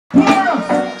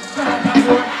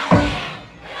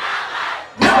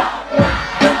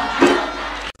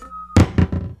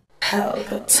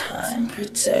Pelpa time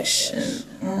protection.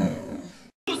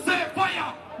 You say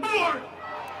fire, more.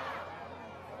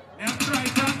 And try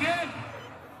it again.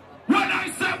 When I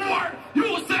say more,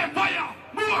 you say fire,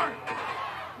 more,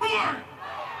 more.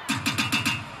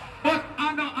 But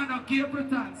I know, keep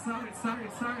pretend. Sorry.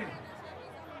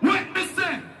 When me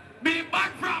say, me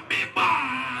back from me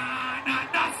man, and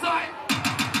that's why.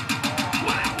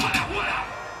 What up,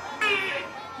 me,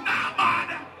 nah man.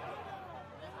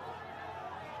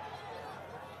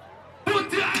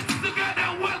 Put your hands together,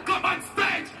 welcome on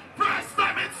stage. First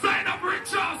time inside of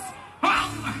Richards.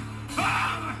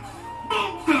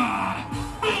 Munga.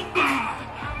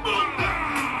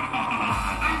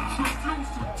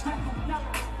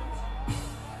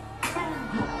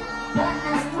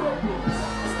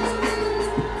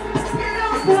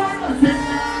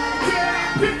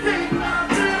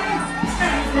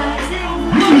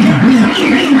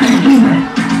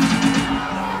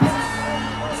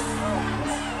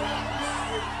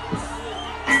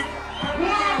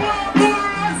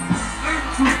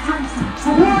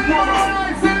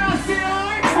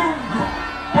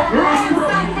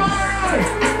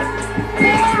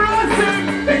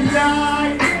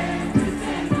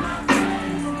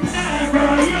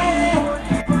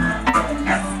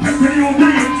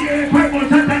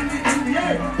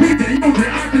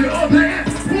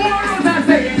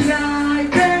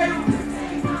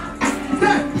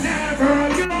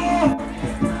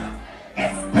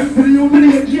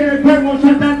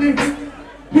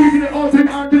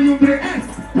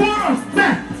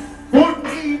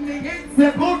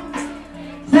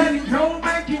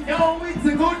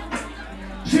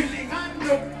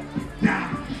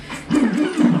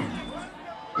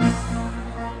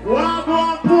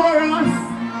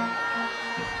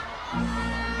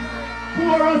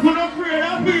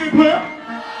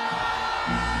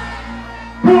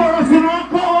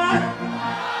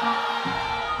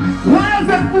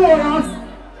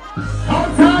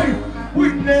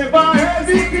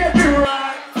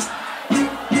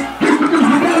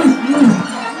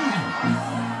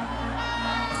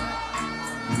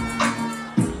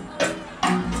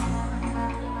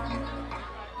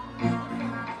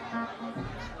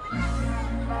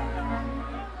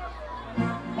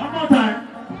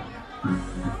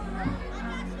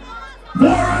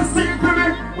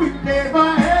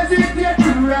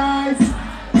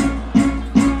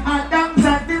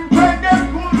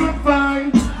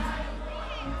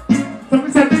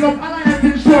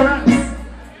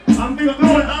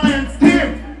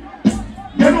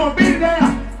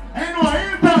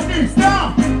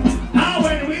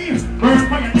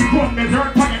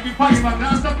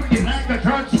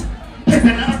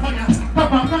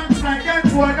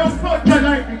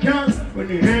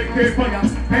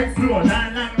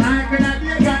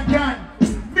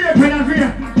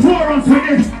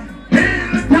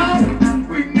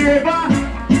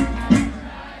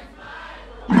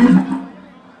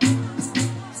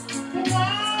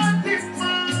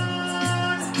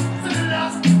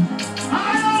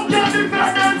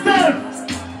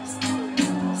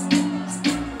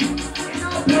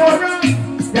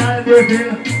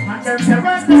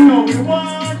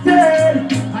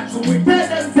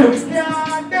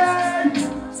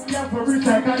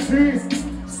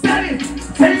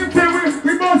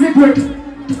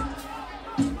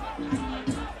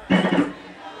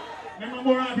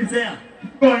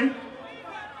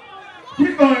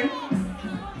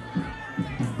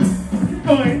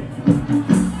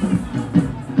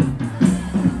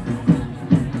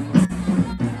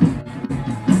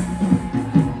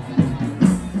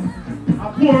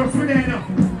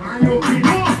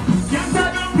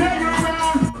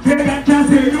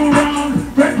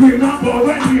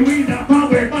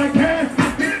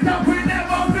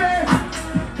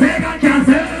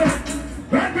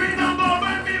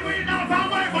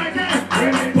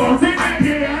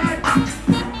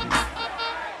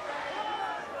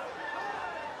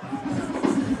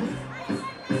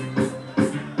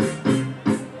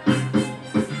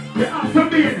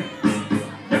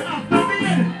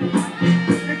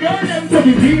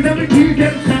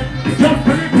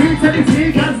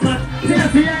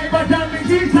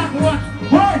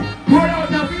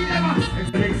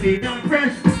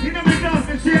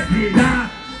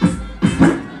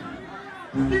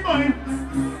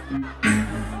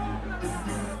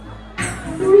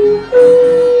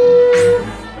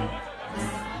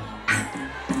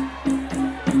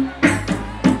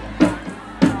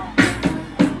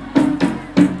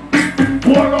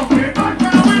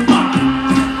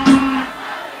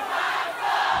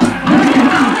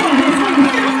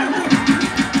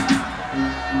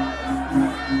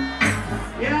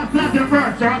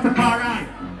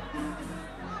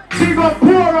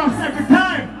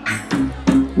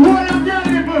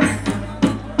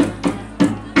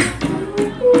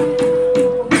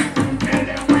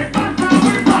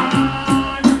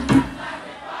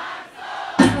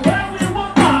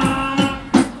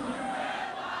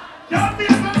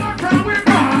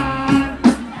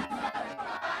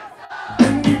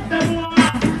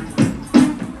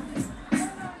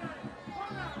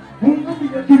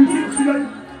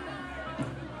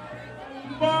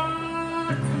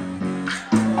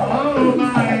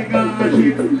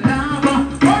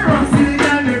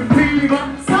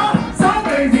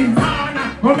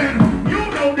 Remember, you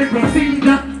know the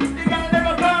procedure. The guy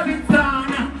never got it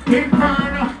down. Keep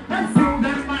burn. Let's do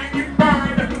that mind in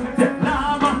burn. The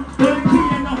lava, the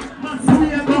volcano,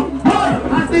 Maswego. Oh,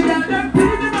 I think I them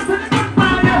feeling them to the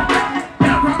fire.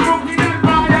 Yeah, from broken and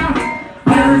fire.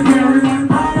 Very, very on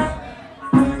fire.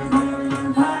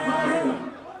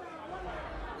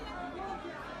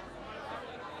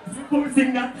 Before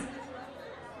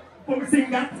we sing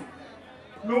that,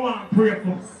 no one pray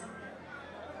for us.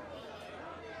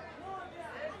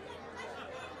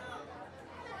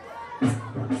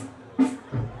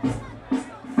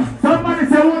 Somebody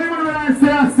say, what do you want when I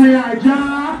say,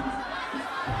 Jah?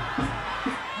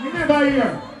 You never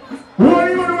hear. What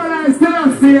do you want when I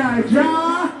say,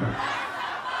 Jah?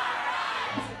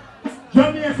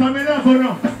 Jamaica, me love you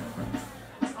now.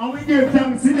 And we give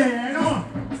thanks today, you know.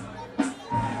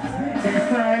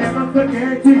 If I ever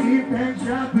forget to give thanks,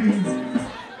 Jah, please.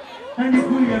 And if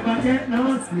we ever get no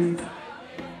sleep.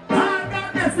 I'm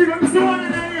not this thing, I'm still one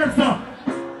in the ear, sir.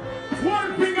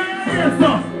 One finger in the ear,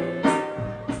 sir.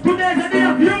 Today's a day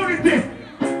of unity.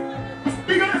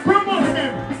 We're going to promote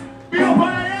them. Big up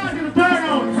on the yard in the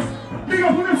turnout. Big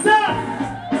up on the sun.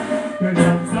 Cause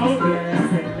I'm so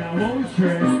blessed and I won't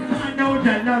stress. I know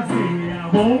that loves me, I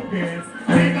won't guess.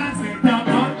 They got me talk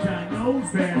much, I know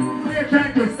best. They're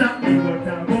trying to stop me, but I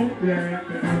won't let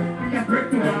them. We can break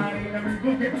the wine, and we go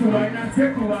get to wine and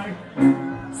take the wine.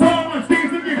 So much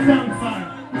things to give thanks for.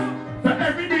 So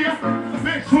every day,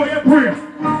 make sure you pray.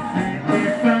 And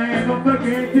if I ever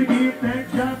forget to give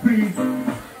thanks, Jah, please.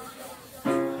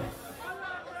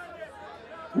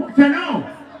 What you know?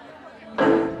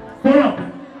 Hold up.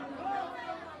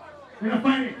 We're gonna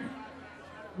find it.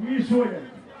 We need to show them.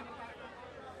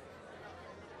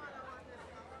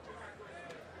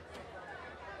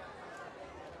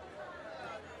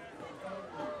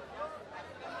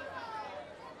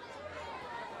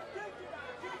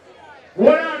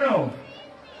 What I know?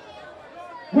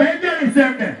 Where get it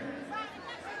them there?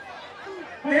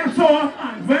 I am so off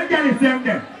hands. Where get it them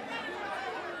there?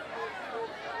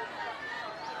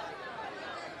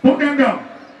 Put them down.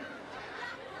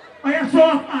 I am so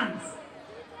off hands.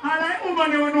 I like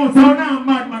woman who knows how now I'm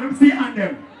mad man. I'm see on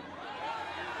them.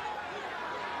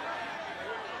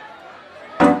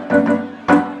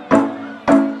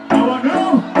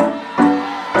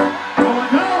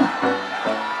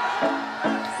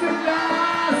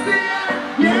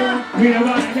 We don't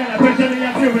want to get a person in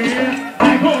your way.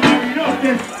 I go now, you know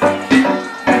this.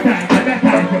 That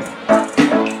time.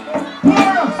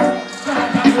 Pour us.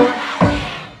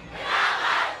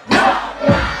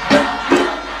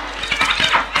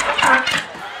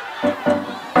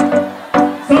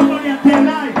 Somebody at their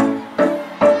life.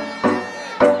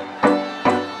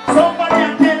 Somebody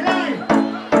at their life.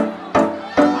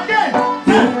 Again.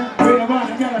 We don't want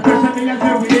to get a person in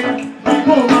your way. I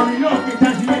go now, you know this.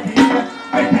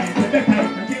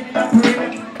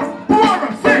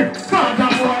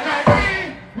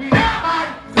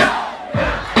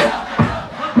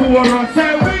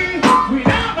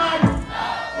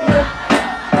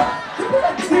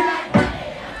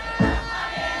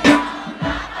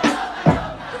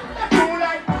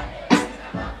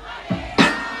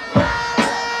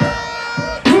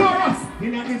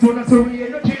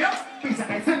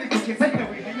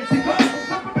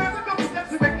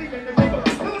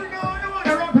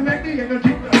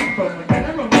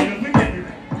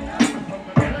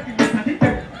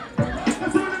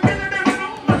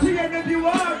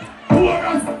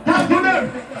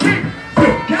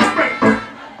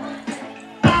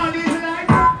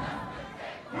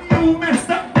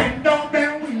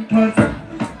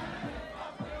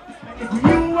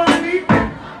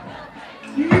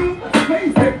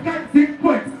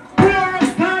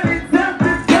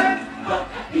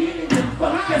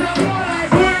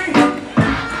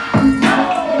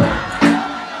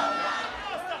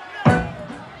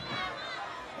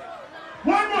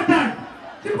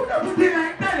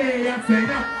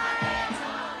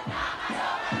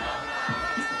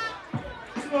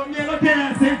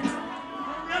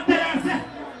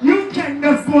 You can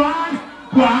just go on.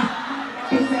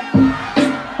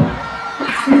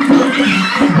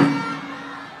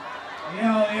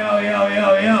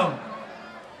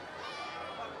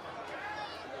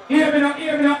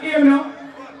 Yo.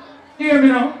 Hear me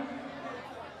now.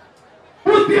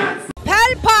 Put the hands.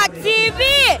 Pelpa TV!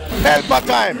 Pelpa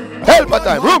time!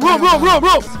 Room!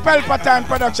 Pelpa time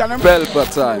production. Pelpa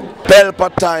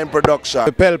time production.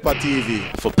 Pelpa TV.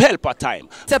 For Pelpa time.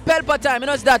 It's a Pelpa time, you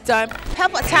know it's that time.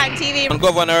 Pelpa time TV. I'm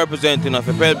governor representing of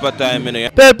Pelpa time, you know.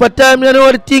 Pelpa time, you know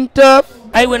what I think tough?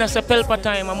 I when I say Pelpa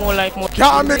time, I'm more like more.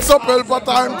 Can't mix up Pelpa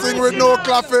time thing with no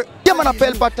coffee. Yeah, man, a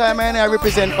Pelpa time, and I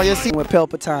represent for you. See, With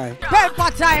Pelpa time.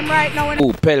 Pelpa time right now.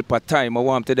 Oh, Pelpa time. I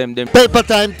want to them. Pelpa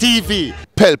time TV.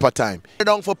 Pelpa time.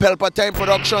 Down for Pelpa time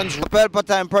productions. Pelpa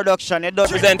time production. It does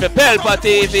Present for Pelpa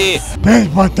TV.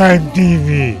 Pelpa time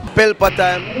TV. Pelpa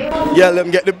time. Yeah, let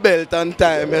them get the belt on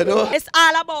time, you know. It's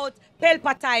all about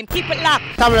Pelpa time. Keep it locked.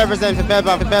 Come represent for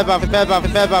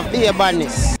Pelpa, be a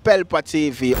badness. Pelpa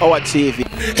TV, our TV.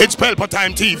 It's Pelpa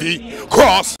time TV.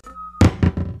 Cross.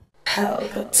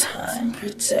 Pelpa time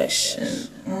protection.